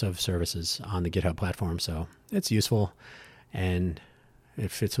non-trivial amounts of services on the GitHub platform. So it's useful and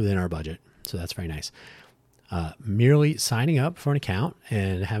it fits within our budget. So that's very nice. Merely signing up for an account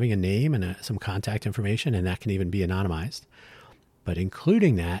and having a name and some contact information, and that can even be anonymized, but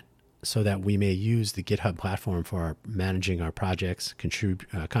including that so that we may use the GitHub platform for managing our projects,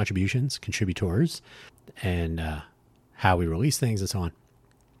 contributions, contributors, and how we release things and so on.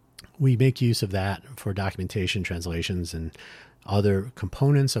 We make use of that for documentation, translations, and other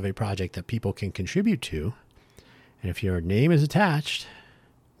components of a project that people can contribute to. And if your name is attached,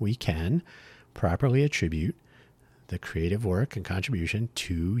 we can properly attribute the creative work and contribution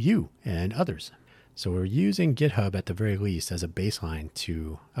to you and others. So we're using GitHub at the very least as a baseline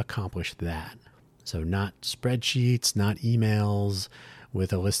to accomplish that. So not spreadsheets, not emails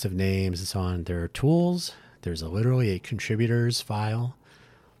with a list of names and so on. There are tools. There's literally a contributors file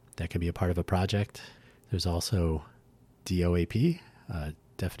that can be a part of a project. There's also DOAP,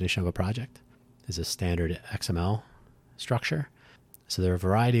 definition of a project, is a standard XML structure. So there are a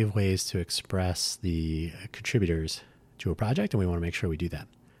variety of ways to express the contributors to a project, and we want to make sure we do that.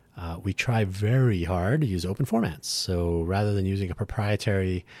 We try very hard to use open formats. So rather than using a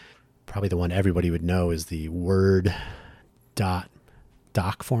proprietary, probably the one everybody would know is the Word doc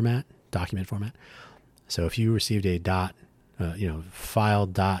format, document format. So if you received a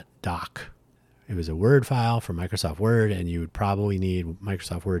file.doc, it was a Word file from Microsoft Word, and you would probably need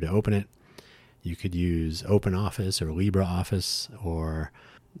Microsoft Word to open it. You could use OpenOffice or LibreOffice or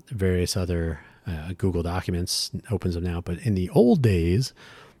various other Google Documents opens them now. But in the old days,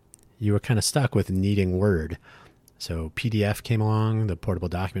 you were kind of stuck with needing Word. So PDF came along, the portable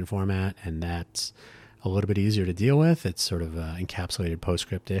document format, and that's a little bit easier to deal with. It's sort of encapsulated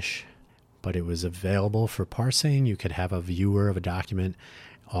PostScript-ish, but it was available for parsing. You could have a viewer of a document.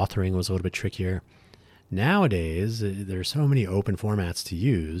 Authoring was a little bit trickier. Nowadays, there's so many open formats to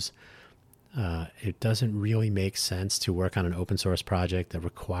use. It doesn't really make sense to work on an open source project that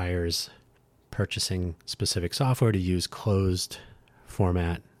requires purchasing specific software to use closed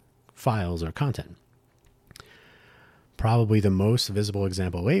format files or content. Probably the most visible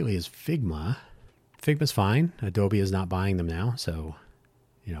example lately is Figma. Figma's fine. Adobe is not buying them now, so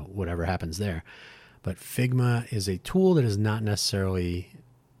whatever happens there. But Figma is a tool that is not necessarily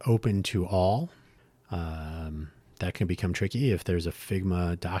open to all. That can become tricky if there's a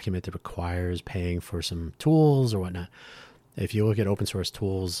Figma document that requires paying for some tools or whatnot. If you look at open source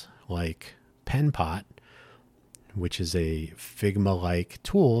tools like Penpot, which is a Figma-like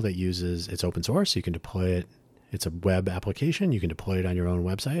tool that it's open source. You can deploy it. It's a web application. You can deploy it on your own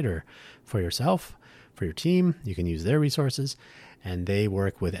website or for yourself, for your team. You can use their resources. And they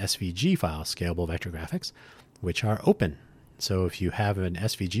work with SVG files, scalable vector graphics, which are open. So if you have an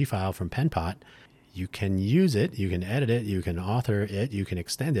SVG file from Penpot, you can use it, you can edit it, you can author it, you can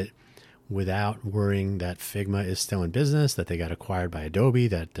extend it without worrying that Figma is still in business, that they got acquired by Adobe,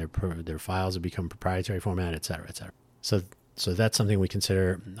 that their files have become proprietary format, et cetera, et cetera. So that's something we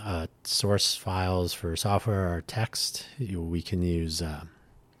consider. Source files for software are text. We can use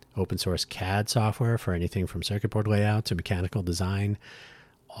open source CAD software for anything from circuit board layout to mechanical design.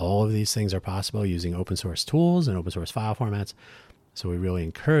 All of these things are possible using open source tools and open source file formats. So we really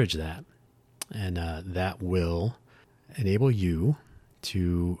encourage that. And that will enable you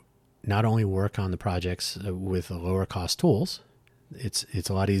to not only work on the projects with lower cost tools. It's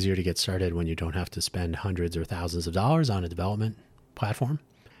a lot easier to get started when you don't have to spend hundreds or thousands of dollars on a development platform.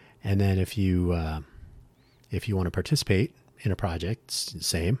 And then if you want to participate in a project,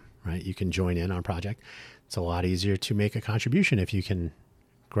 same, right? You can join in on a project. It's a lot easier to make a contribution if you can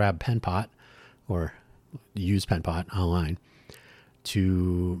grab Penpot or use Penpot online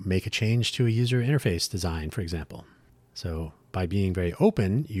to make a change to a user interface design, for example. So by being very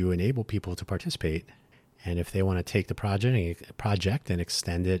open, you enable people to participate. And if they want to take the project and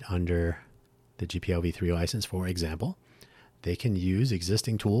extend it under the GPL v3 license, for example, they can use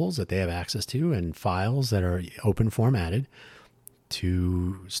existing tools that they have access to and files that are open formatted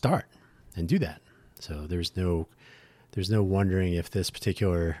to start and do that. So there's no wondering if this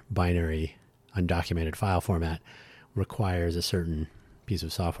particular binary undocumented file format requires a certain piece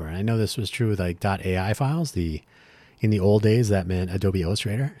of software. And I know this was true with like .ai files. In the old days, that meant Adobe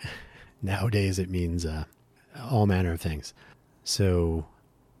Illustrator. Nowadays, it means all manner of things. So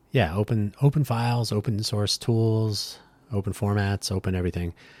yeah, open files, open source tools, open formats, open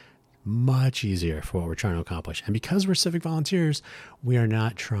everything. Much easier for what we're trying to accomplish. And because we're civic volunteers, we are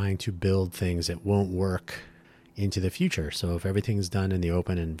not trying to build things that won't work into the future. So if everything's done in the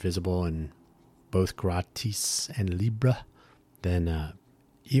open and visible in both Gratis and Libre, then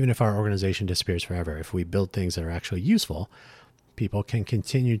even if our organization disappears forever, if we build things that are actually useful, people can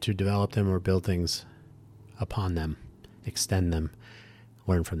continue to develop them or build things upon them, extend them,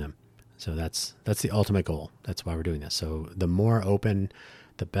 learn from them. So that's the ultimate goal. That's why we're doing this. So the more open,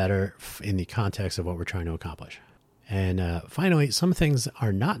 the better in the context of what we're trying to accomplish. And finally, some things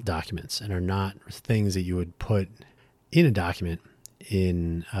are not documents and are not things that you would put in a document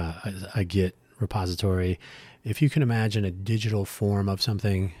in a Git repository. If you can imagine a digital form of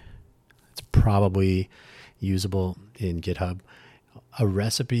something, it's probably usable in GitHub. A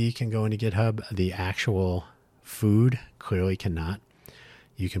recipe can go into GitHub. The actual food clearly cannot.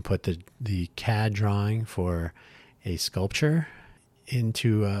 You can put the CAD drawing for a sculpture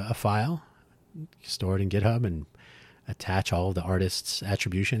into a file, store it in GitHub, and attach all of the artist's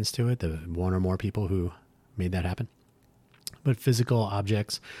attributions to it, the one or more people who made that happen. But physical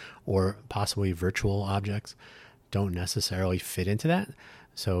objects or possibly virtual objects don't necessarily fit into that.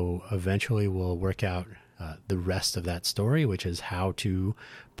 So eventually we'll work out the rest of that story, which is how to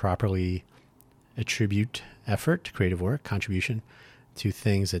properly attribute effort, creative work, contribution to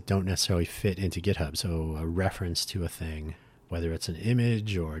things that don't necessarily fit into GitHub. So a reference to a thing, whether it's an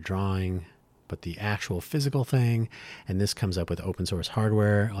image or a drawing, but the actual physical thing. And this comes up with open source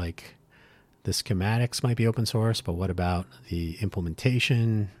hardware, like the schematics might be open source, but what about the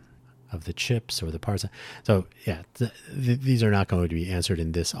implementation of the chips or the parts? So yeah, these are not going to be answered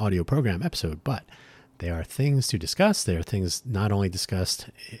in this audio program episode, but they are things to discuss. They are things not only discussed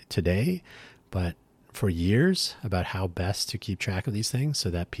today, but for years, about how best to keep track of these things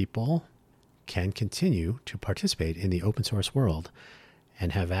so that people can continue to participate in the open source world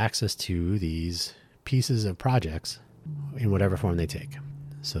and have access to these pieces of projects in whatever form they take.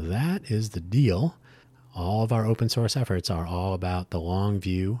 So that is the deal. All of our open source efforts are all about the long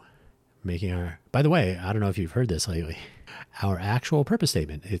view, by the way, I don't know if you've heard this lately, our actual purpose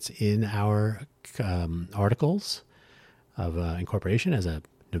statement. It's in our articles of incorporation as a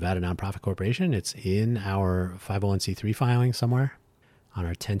Nevada nonprofit corporation. It's in our 501c3 filing somewhere on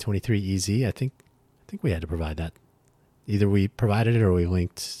our 1023EZ. I think we had to provide that. Either we provided it or we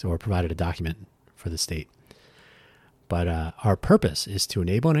linked or provided a document for the state. But our purpose is to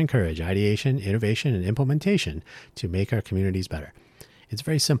enable and encourage ideation, innovation, and implementation to make our communities better. It's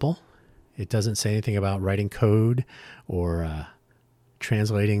very simple. It doesn't say anything about writing code or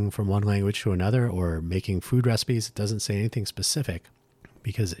translating from one language to another or making food recipes. It doesn't say anything specific,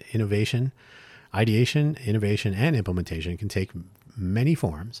 because innovation, ideation, innovation, and implementation can take many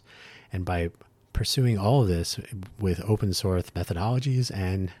forms. And by pursuing all of this with open source methodologies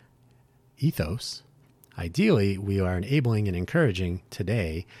and ethos, ideally, we are enabling and encouraging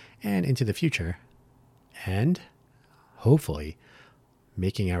today and into the future, and hopefully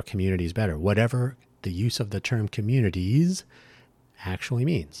making our communities better, whatever the use of the term communities actually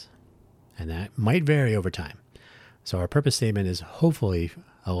means. And that might vary over time. So our purpose statement is hopefully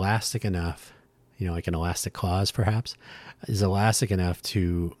elastic enough, like an elastic clause perhaps, is elastic enough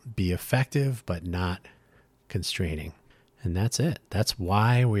to be effective but not constraining. And that's it. That's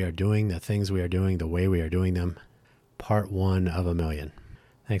why we are doing the things we are doing the way we are doing them. Part 1 of a million.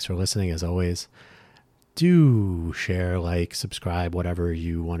 Thanks for listening as always. Do share, like, subscribe, whatever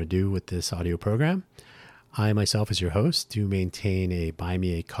you want to do with this audio program. I myself, as your host, do maintain a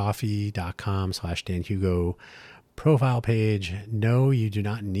buymeacoffee.com/Dan Hugo profile page. No, you do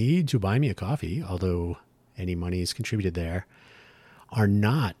not need to buy me a coffee, although any monies contributed there are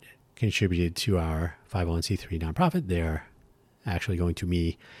not contributed to our 501c3 nonprofit. They are actually going to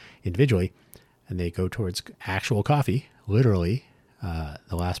me individually, and they go towards actual coffee. Literally,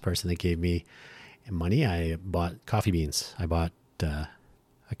 the last person that gave me money, I bought coffee beans. I bought a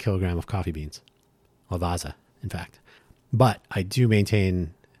kilogram of coffee beans. Lavazza, in fact. But I do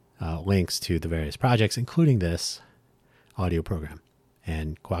maintain links to the various projects, including this audio program,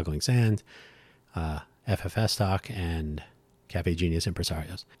 and Quaggling Sand, FFS Talk, and Cafe Genius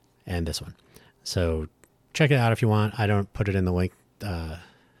Impresarios, and this one. So check it out if you want. I don't put it in the link, the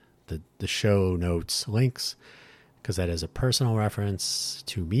show notes links, because that is a personal reference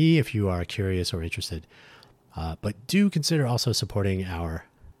to me if you are curious or interested. But do consider also supporting our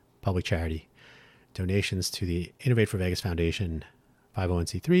public charity. Donations to the Innovate for Vegas Foundation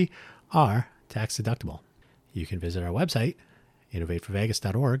 501c3 are tax deductible. You can visit our website,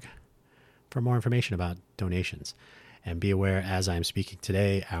 innovateforvegas.org, for more information about donations. And be aware, as I'm speaking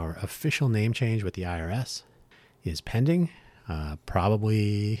today, our official name change with the IRS is pending,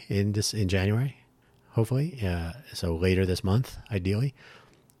 probably in January, hopefully. So later this month, ideally.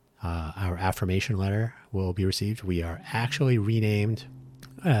 Our affirmation letter will be received. We are actually renamed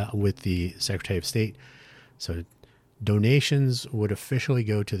with the Secretary of State. So donations would officially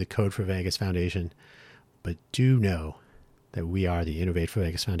go to the Code for Vegas Foundation, but do know that we are the Innovate for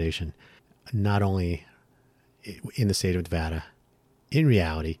Vegas Foundation, not only in the state of Nevada, in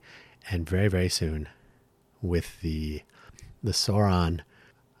reality, and very, very soon with the SORAN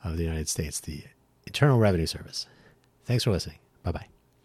of the United States, the Internal Revenue Service. Thanks for listening. Bye-bye.